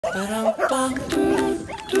Easy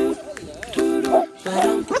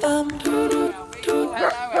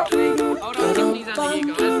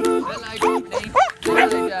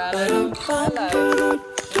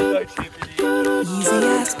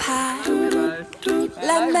as pie,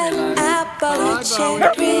 lemon, apple, or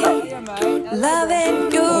cherry.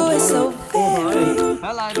 Loving you is so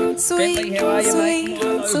very sweet,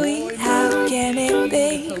 sweet, sweet. How can it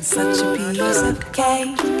be such a piece of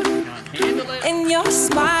cake? And your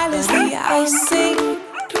smile is the icing.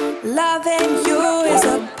 Loving you is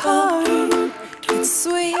a party. It's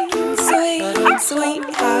sweet, sweet, sweet.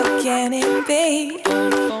 How can it be?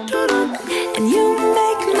 And you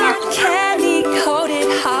make my candy-coated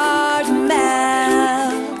heart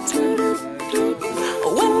melt.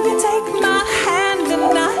 When you take my hand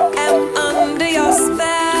and I am under your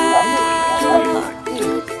spell.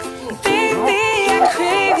 Baby, I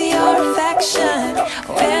crave your affection.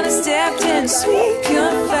 When I stepped in sweet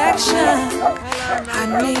confection,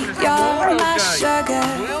 honey, you're my sugar.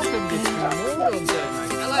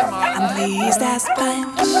 I'm pleased as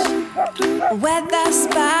punch, whether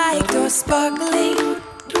spiked or sparkling.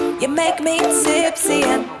 You make me tipsy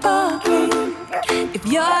and bubbly. If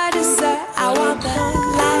you're dessert, I want the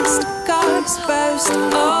last course first.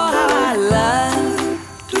 Oh, how I love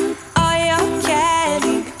all your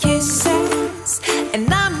candy kisses,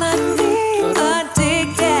 and I'm addicted.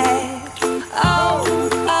 Oh,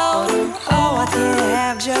 oh, oh, I can't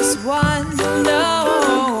have just one. No.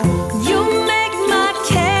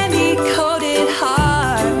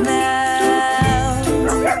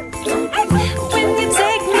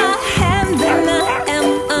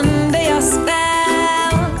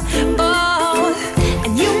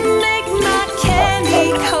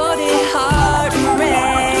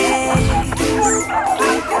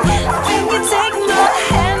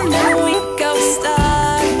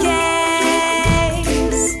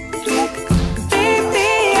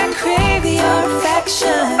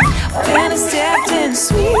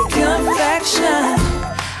 Sweet confection,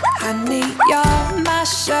 honey, you're my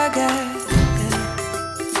sugar.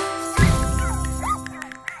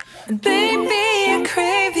 And baby, I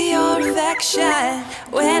crave your affection.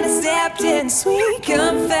 When I stepped in sweet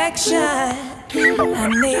confection,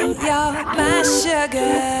 honey, you're my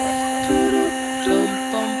sugar.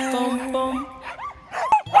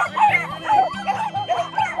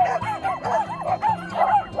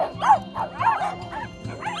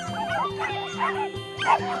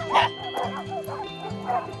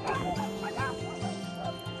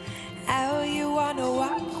 Oh, you wanna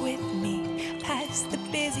walk with me past the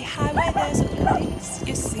busy highway? There's a place,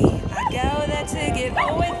 you see, I go there to get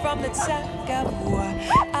away from the tug of war.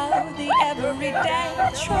 All the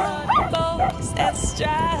everyday troubles and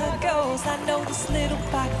struggles. I know this little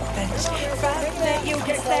park bench from that you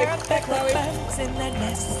can stare up at the birds in their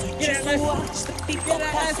nests, or just watch the people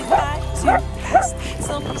passing by too fast.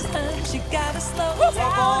 Sometimes you gotta slow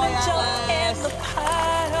down and jump in the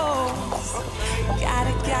puddles.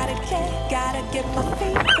 Gotta get my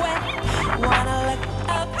feet wet. Wanna look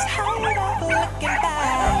up, tired of looking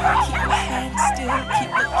back. Keep my hands still,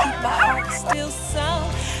 keep my heart still so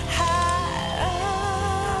high.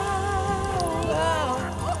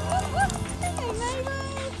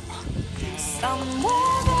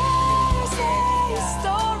 Somewhere there's a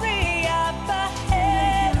story up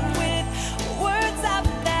ahead with words I've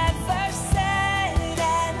never said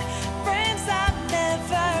and friends I've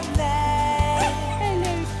never met.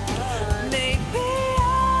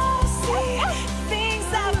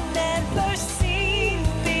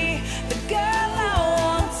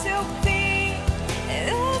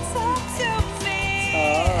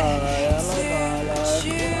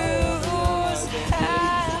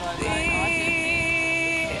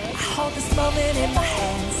 In my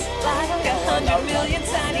hands, like 100 million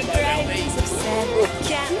tiny grains of sand.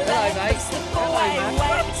 Can't let them slip away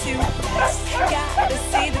way too fast. Gotta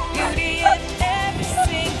see the beauty in every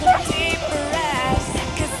single deep breath.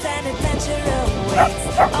 'Cause an adventure awaits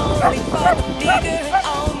only for the meager and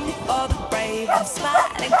only for the brave. I'm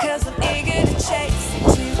smiling 'cause I'm eager to chase it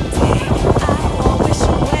today. I won't wish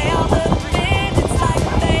away all the minutes like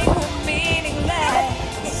they were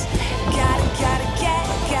meaningless.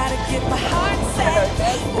 Gotta get my heart set.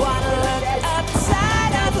 Wanna look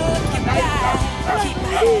upside up, looking back. Keep my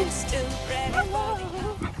head still ready for the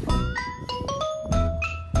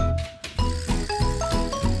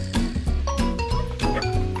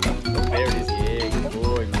There it is, yeah, good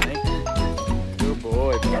boy, mate. Good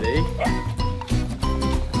boy, buddy.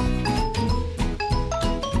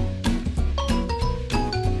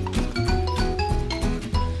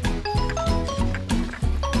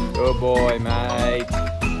 Good boy, mate.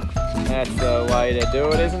 That's the way to do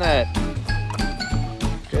it, isn't it?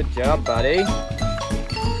 Good job, buddy.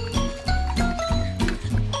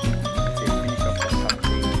 Finish off that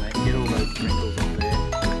puppuccino, mate. Get all those sprinkles in there.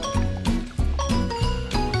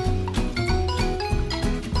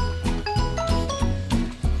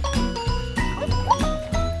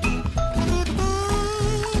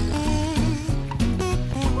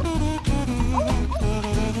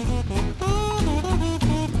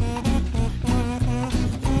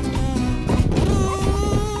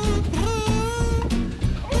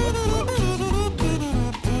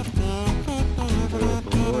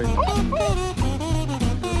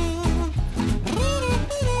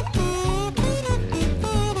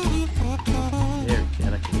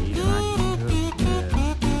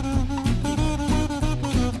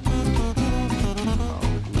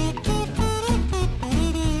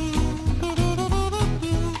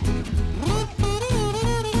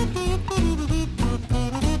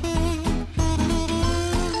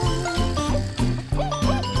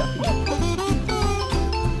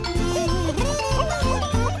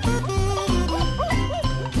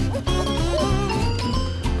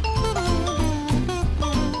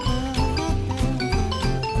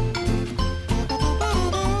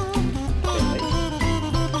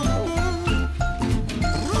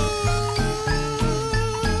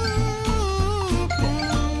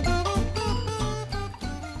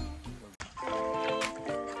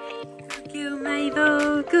 Good girl,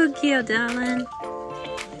 Mabel. Good girl, darling.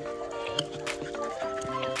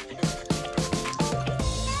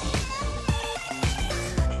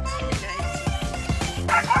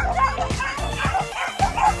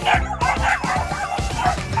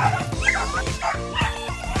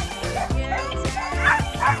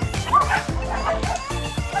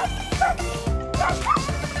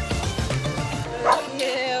 Good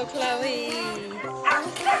girl, Chloe.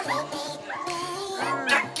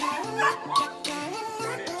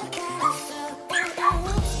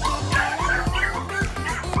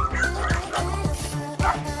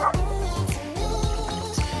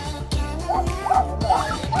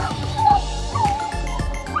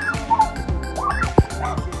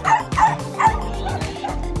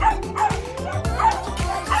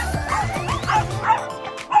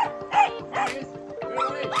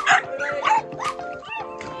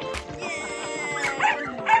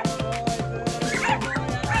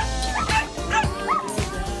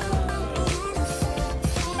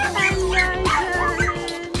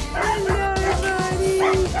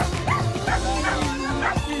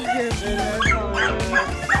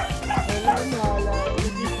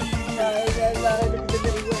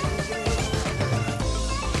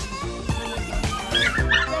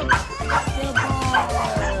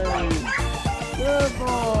 Good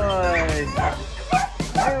boy.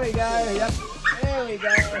 There we go. Yep. There we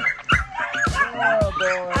go. Oh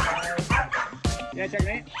boy. Yeah, check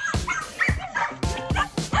me.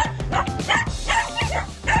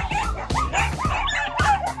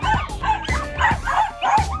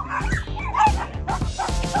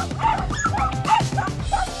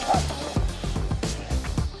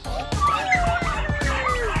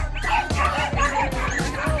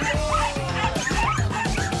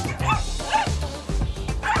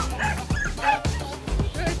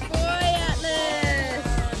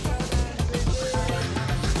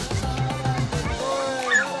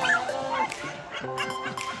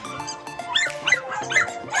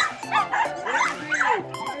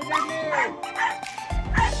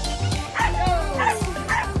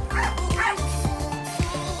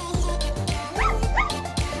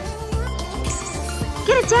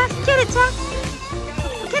 Get it, Jeff! Get it, Jeff!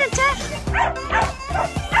 Get it, Jeff!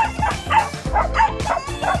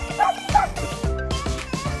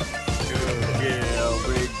 Good girl,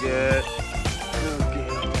 Bridget. Good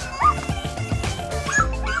girl.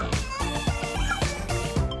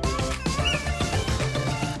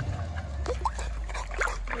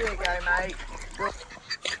 Here you go, mate.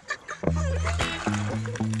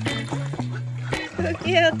 Good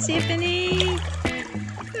girl, Tiffany!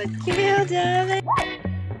 Good girl, darling!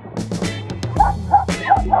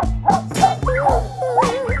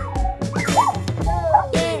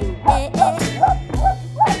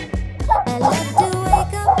 I love to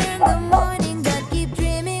wake up in the morning, but keep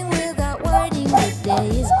dreaming without warning. The day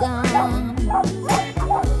is gone.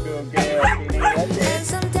 Good girl, And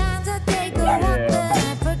sometimes I take a walk, but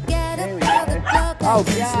I forget about the clock. Oh, I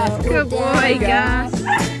Gus. slow Good boy, down. Gus!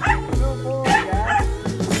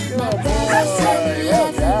 My parents said they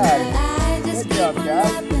left me, but I just keep on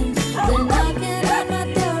laughing. They're knocking on my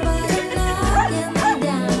door, but they're knocking me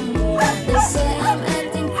down. They say I'm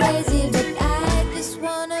acting crazy, but I just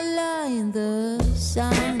wanna lie in the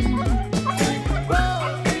sun.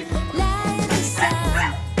 Whoa,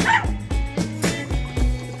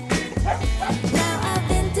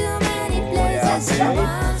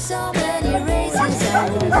 won so many races I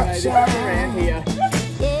would Just try. around here.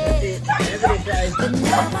 Yeah. But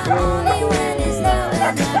now my only win is now,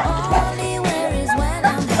 and my only wear is when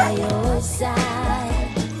I'm by your side.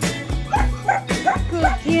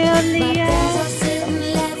 Good girl, My Leah. friends are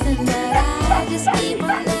sitting laughing, but I just keep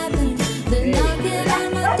on laughing. They're knocking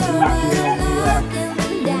on my door, but I'm knocking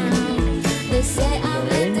them down. They say I'm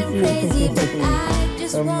acting crazy, but I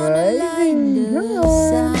just wanna line the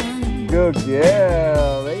sun. Good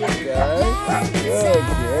girl. There you go. Good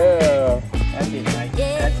girl. That's it, mate.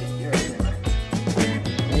 That's it. You're a winner.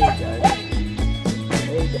 There you go.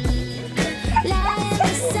 There you go. Line the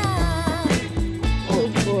sun.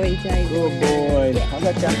 Good boy, David. Good boy. I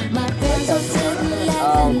got you. My friends are sitting Oh,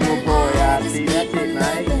 laughing, good but boy, I just Archie. keep That's it, on mate.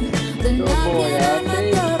 laughing. They're Good boy, knocking on my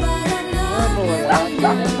Archie. door, but I'm Good boy, knocking them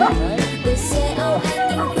Archie. down. Mate. They say I'm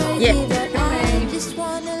acting crazy, Yeah. but I just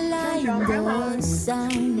wanna line the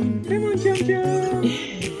sun. Come on, Chum Chum.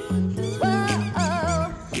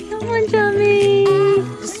 Whoa, Come on, Tommy.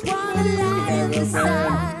 just wanna line the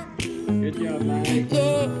sun. Good job, mate.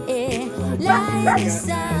 Yeah, line the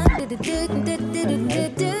sun.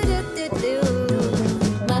 Do-do-do-do-do-do-do-do-do.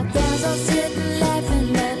 My friends are sitting laughing,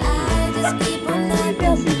 but I just keep on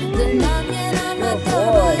laughing. They're knocking on my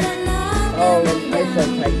door, but I'm Oh, knocking let's them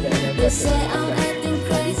down. take that. They say I'm acting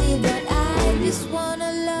crazy, but I just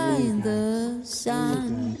wanna line the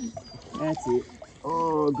sun. That's it.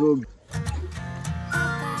 Oh, good.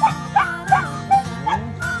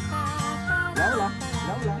 Lola,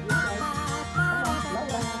 Lola,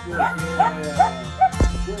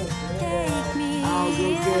 Take me Oh,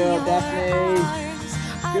 good in girl, your Daphne. arms.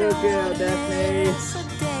 I Good don't girl, wanna Daphne. miss a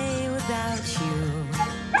day without you.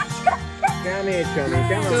 Come here, Chummy.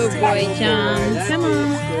 Come on. Good boy, Chum. That's Come it.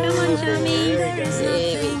 on. Come on, Good Chummy. boy. There we go.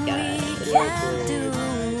 There we go. Can do.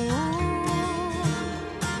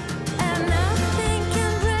 And nothing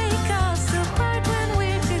can break us apart when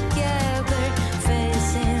we're together,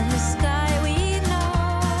 facing the sky. We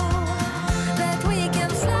know that we can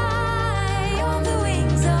fly on the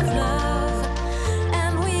wings of love,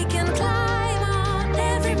 and we can climb on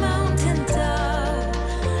every mountain top.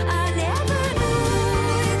 I never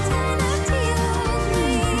knew eternity was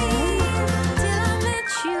real till I met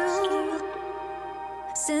you.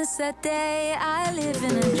 Since that day, I live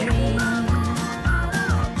in a dream.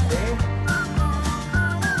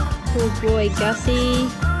 Good boy, Gussie.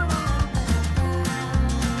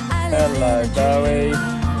 I live Hello, in a Bowie. dream.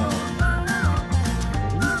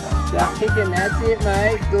 Stop kicking. That's it,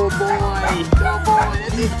 mate. Good boy. Good boy.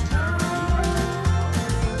 That's it.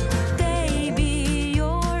 Baby,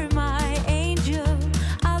 you're my angel.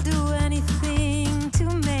 I'll do anything to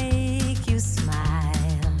make you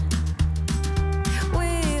smile.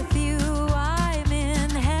 With you, I'm in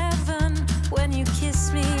heaven. When you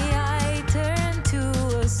kiss me, I turn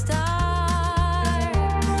to a star.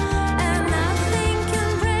 And nothing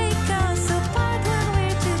can break us apart when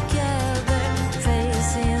we're together,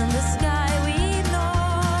 facing the sky. We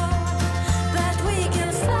know that we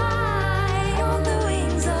can fly on the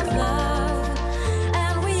wings of love,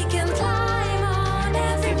 and we can climb on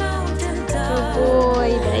every mountain top. Good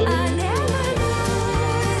boy, baby. I never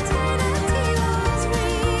knew eternity was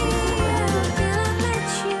real till I met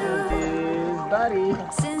you. Cheers, buddy.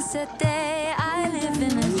 Since that day, I live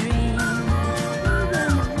in a dream.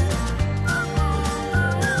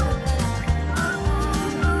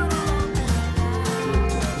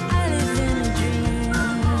 I live in a dream.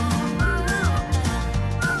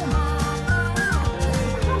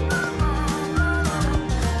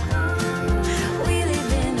 We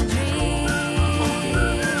live in a dream.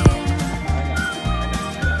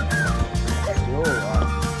 You're all right.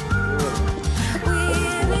 We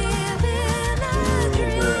live in a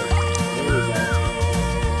dream. There we go.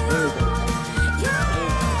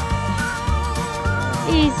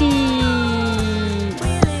 Easy.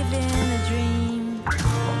 We live in a dream.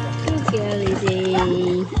 Good girl,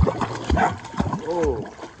 Izzy. Oh.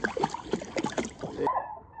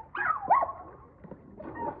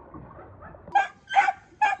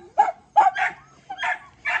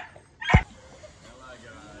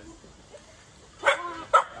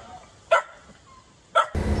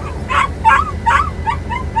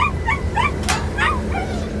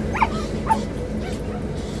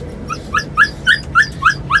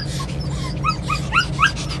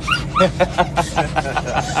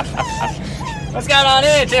 What's going on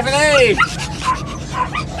here, Tiffany?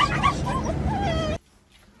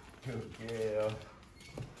 Good girl.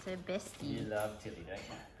 So bestie. You love Tilly, don't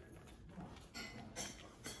you?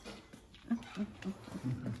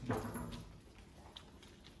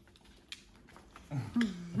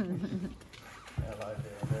 Hello,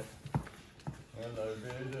 David. Hello,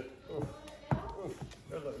 bit, is it? Oh,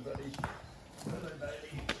 hello, buddy. Hello,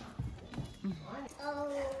 buddy. Oh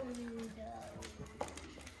no.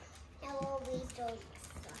 Now all we don't stop.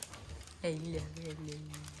 Hello.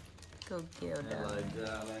 Good girl, Hello,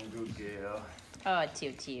 darling. Good girl. Oh, Tew.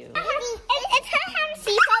 It's her hand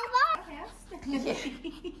sleepover.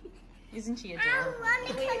 Isn't she I adorable? want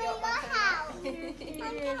to come in your house. I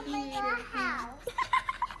want to come in your house.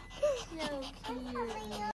 So cute.